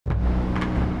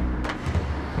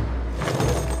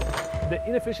The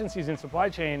inefficiencies in supply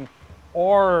chain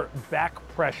are back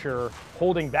pressure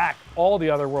holding back all the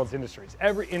other world's industries.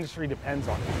 Every industry depends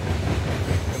on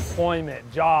it.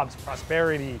 Employment, jobs,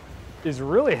 prosperity is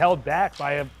really held back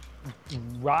by a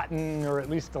rotten or at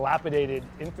least dilapidated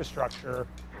infrastructure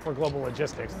for global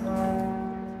logistics.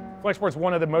 Flexport's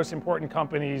one of the most important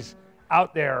companies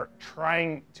out there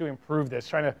trying to improve this,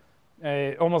 trying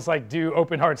to almost like do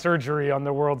open heart surgery on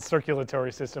the world's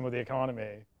circulatory system of the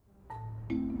economy.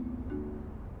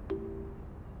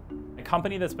 A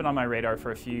company that's been on my radar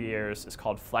for a few years is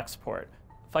called Flexport.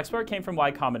 Flexport came from Y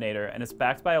Combinator and is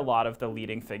backed by a lot of the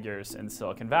leading figures in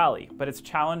Silicon Valley, but it's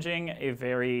challenging a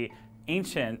very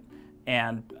ancient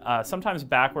and sometimes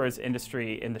backwards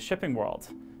industry in the shipping world.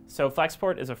 So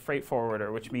Flexport is a freight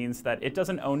forwarder, which means that it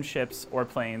doesn't own ships or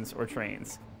planes or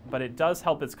trains, but it does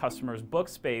help its customers book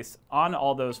space on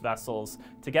all those vessels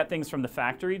to get things from the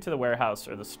factory to the warehouse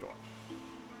or the store.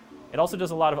 It also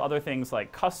does a lot of other things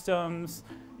like customs,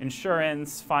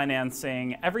 insurance,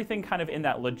 financing, everything kind of in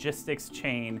that logistics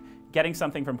chain, getting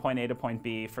something from point A to point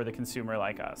B for the consumer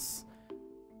like us.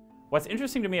 What's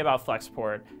interesting to me about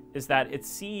Flexport is that its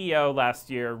CEO last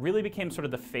year really became sort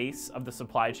of the face of the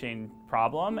supply chain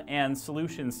problem and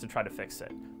solutions to try to fix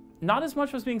it. Not as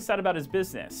much was being said about his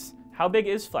business. How big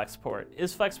is Flexport?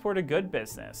 Is Flexport a good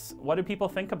business? What do people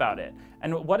think about it?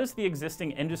 And what does the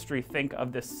existing industry think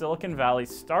of this Silicon Valley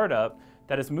startup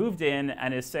that has moved in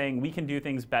and is saying we can do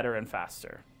things better and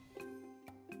faster?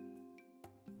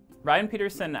 Ryan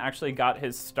Petersen actually got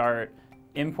his start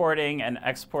importing and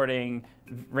exporting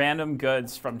random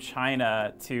goods from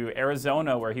China to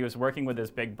Arizona, where he was working with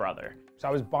his big brother. So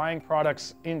I was buying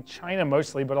products in China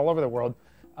mostly, but all over the world,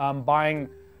 buying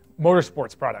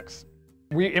motorsports products.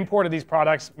 We imported these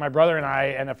products, my brother and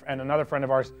I and another friend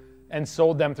of ours, and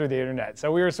sold them through the internet.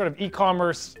 So we were sort of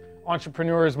e-commerce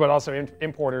entrepreneurs, but also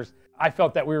importers. I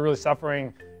felt that we were really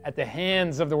suffering at the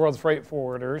hands of the world's freight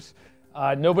forwarders.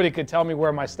 Nobody could tell me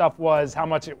where my stuff was, how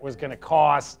much it was going to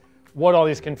cost, what all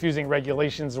these confusing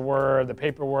regulations were, the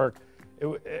paperwork.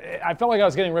 I felt like I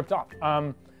was getting ripped off.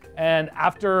 And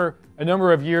after a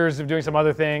number of years of doing some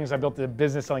other things, I built a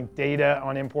business selling data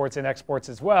on imports and exports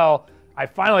as well. I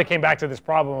finally came back to this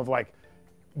problem of like,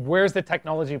 where's the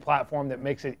technology platform that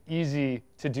makes it easy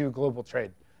to do global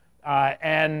trade?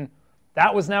 And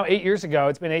that was now 8 years ago.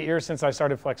 It's been 8 years since I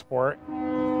started Flexport.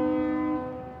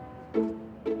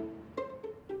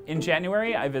 In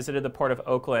January, I visited the port of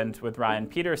Oakland with Ryan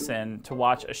Petersen to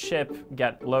watch a ship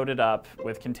get loaded up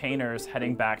with containers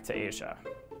heading back to Asia.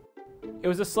 It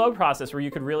was a slow process where you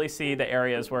could really see the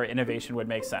areas where innovation would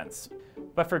make sense.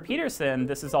 But for Petersen,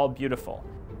 this is all beautiful.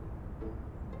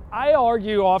 I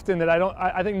argue often that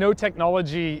I think no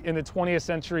technology in the 20th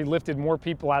century lifted more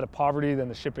people out of poverty than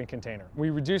the shipping container. We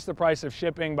reduced the price of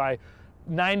shipping by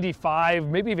 95,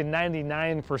 maybe even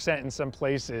 99% in some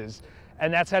places.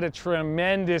 And that's had a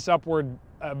tremendous upward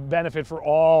benefit for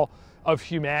all of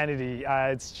humanity.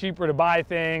 It's cheaper to buy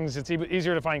things. It's even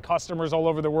easier to find customers all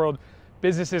over the world.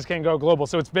 Businesses can go global.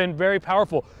 So it's been very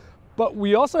powerful. But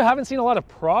we also haven't seen a lot of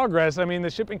progress. I mean, the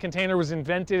shipping container was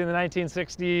invented in the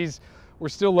 1960s. We're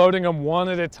still loading them one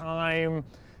at a time.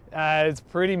 It's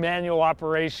pretty manual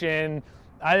operation.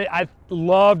 I'd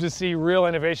love to see real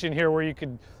innovation here where you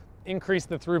could increase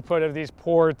the throughput of these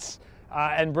ports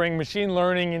and bring machine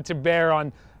learning into bear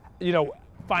on,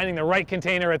 finding the right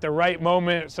container at the right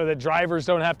moment so that drivers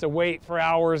don't have to wait for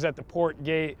hours at the port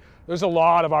gate. There's a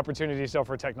lot of opportunity still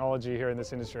for technology here in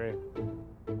this industry.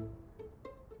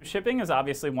 Shipping is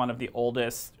obviously one of the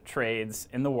oldest trades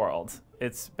in the world.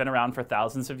 It's been around for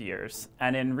thousands of years.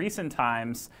 And in recent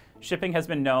times, shipping has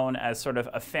been known as sort of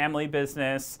a family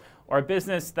business or a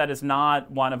business that is not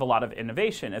one of a lot of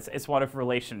innovation. It's one of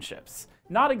relationships.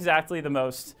 Not exactly the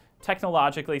most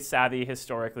technologically savvy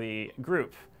historically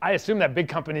group. I assume that big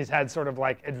companies had sort of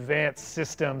like advanced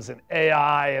systems and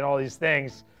AI and all these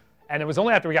things. And it was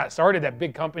only after we got started that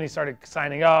big companies started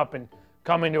signing up and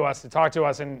coming to us to talk to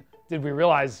us. And did we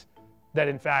realize that,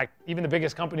 in fact, even the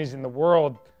biggest companies in the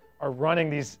world are running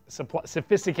these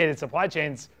sophisticated supply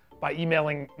chains by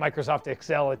emailing Microsoft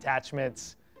Excel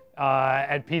attachments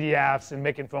and PDFs and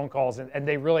making phone calls. And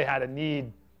they really had a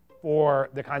need for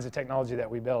the kinds of technology that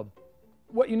we build.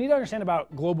 What you need to understand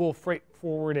about global freight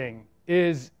forwarding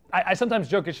is, I sometimes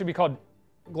joke it should be called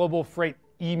global freight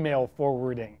email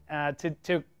forwarding.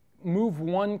 To move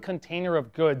one container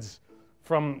of goods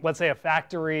from, let's say, a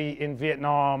factory in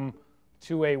Vietnam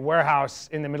to a warehouse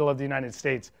in the middle of the United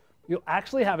States, you'll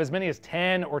actually have as many as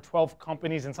 10 or 12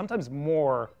 companies and sometimes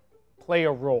more play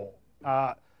a role.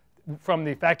 From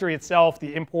the factory itself,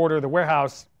 the importer, the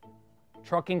warehouse,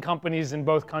 trucking companies in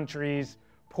both countries,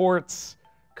 ports,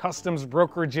 customs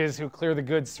brokerages who clear the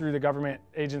goods through the government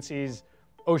agencies,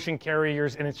 ocean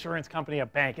carriers, an insurance company, a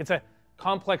bank. It's a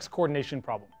complex coordination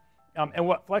problem. And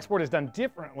what Flexport has done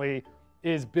differently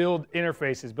is build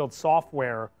interfaces, build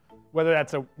software, whether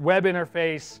that's a web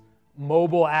interface,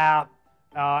 mobile app,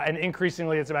 and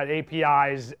increasingly it's about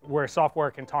APIs where software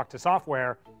can talk to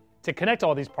software to connect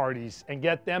all these parties and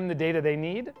get them the data they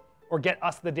need or get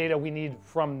us the data we need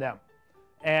from them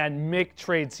and make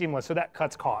trade seamless, so that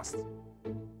cuts costs.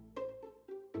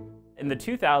 In the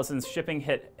 2000s, shipping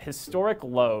hit historic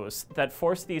lows that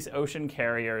forced these ocean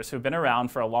carriers who've been around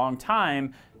for a long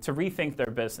time to rethink their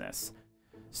business.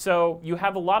 So you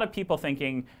have a lot of people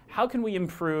thinking, how can we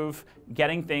improve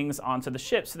getting things onto the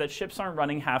ship so that ships aren't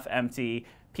running half empty,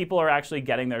 people are actually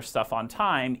getting their stuff on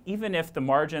time, even if the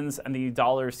margins and the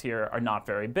dollars here are not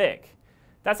very big.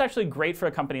 That's actually great for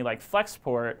a company like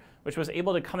Flexport, which was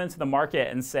able to come into the market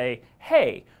and say,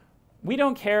 hey, we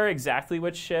don't care exactly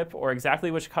which ship or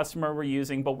exactly which customer we're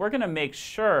using, but we're going to make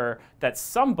sure that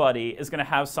somebody is going to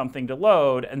have something to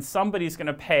load and somebody's going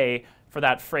to pay for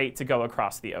that freight to go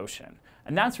across the ocean.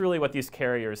 And that's really what these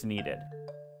carriers needed.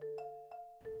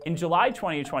 In July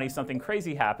 2020, something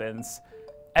crazy happens.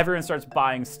 Everyone starts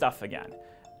buying stuff again.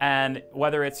 And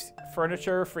whether it's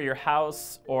furniture for your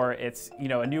house, or it's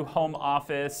a new home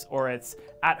office, or it's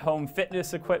at-home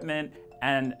fitness equipment,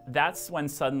 and that's when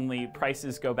suddenly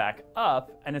prices go back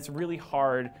up, and it's really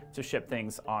hard to ship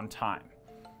things on time.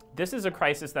 This is a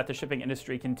crisis that the shipping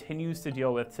industry continues to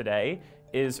deal with today,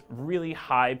 is really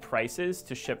high prices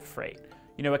to ship freight.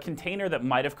 A container that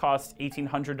might have cost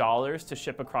 $1,800 to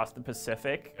ship across the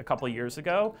Pacific a couple years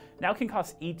ago now can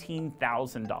cost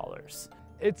 $18,000.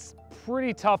 It's a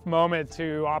pretty tough moment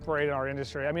to operate in our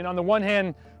industry. I mean, on the one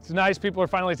hand, it's nice people are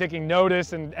finally taking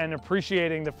notice and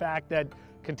appreciating the fact that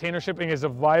container shipping is a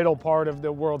vital part of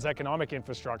the world's economic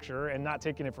infrastructure and not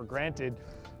taking it for granted.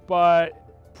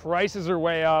 But prices are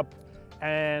way up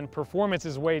and performance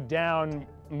is way down.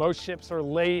 Most ships are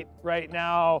late right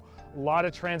now. A lot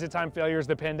of transit time failures.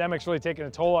 The pandemic's really taken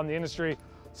a toll on the industry,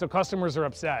 so customers are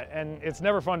upset. And it's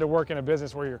never fun to work in a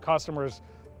business where your customers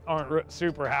aren't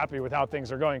super happy with how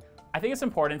things are going. I think it's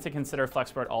important to consider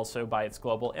Flexport also by its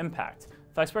global impact.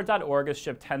 Flexport.org has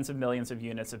shipped tens of millions of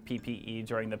units of PPE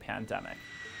during the pandemic.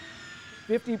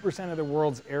 50% of the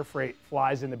world's air freight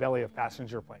flies in the belly of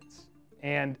passenger planes.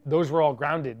 And those were all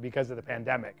grounded because of the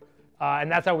pandemic. And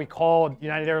that's how we called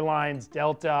United Airlines,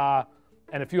 Delta,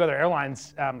 and a few other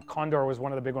airlines. Condor was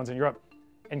one of the big ones in Europe,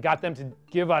 and got them to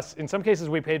give us, in some cases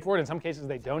we paid for it, in some cases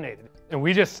they donated. And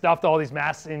we just stuffed all these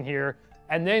masks in here.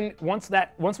 And then once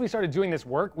we started doing this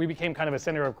work, we became kind of a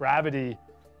center of gravity,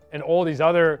 and all these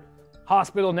other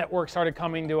hospital networks started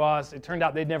coming to us. It turned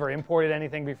out they'd never imported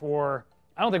anything before.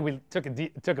 I don't think we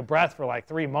took a breath for like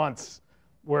 3 months,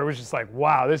 where it was just like,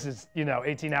 wow, this is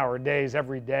 18-hour days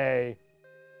every day.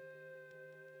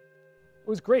 It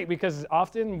was great because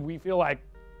often we feel like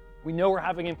we know we're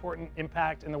having important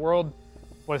impact in the world,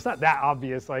 but it's not that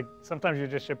obvious. Like sometimes you're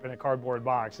just shipping a cardboard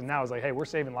box, and now it's like, hey, we're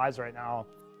saving lives right now.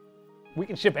 We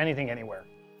can ship anything anywhere.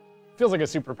 Feels like a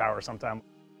superpower sometimes.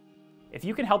 If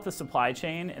you can help the supply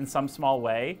chain in some small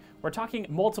way, we're talking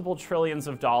multiple trillions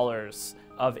of dollars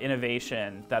of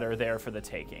innovation that are there for the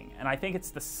taking. And I think it's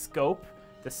the scope,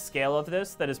 the scale of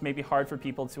this that is maybe hard for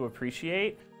people to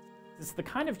appreciate. It's the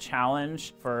kind of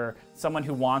challenge for someone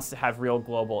who wants to have real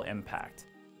global impact.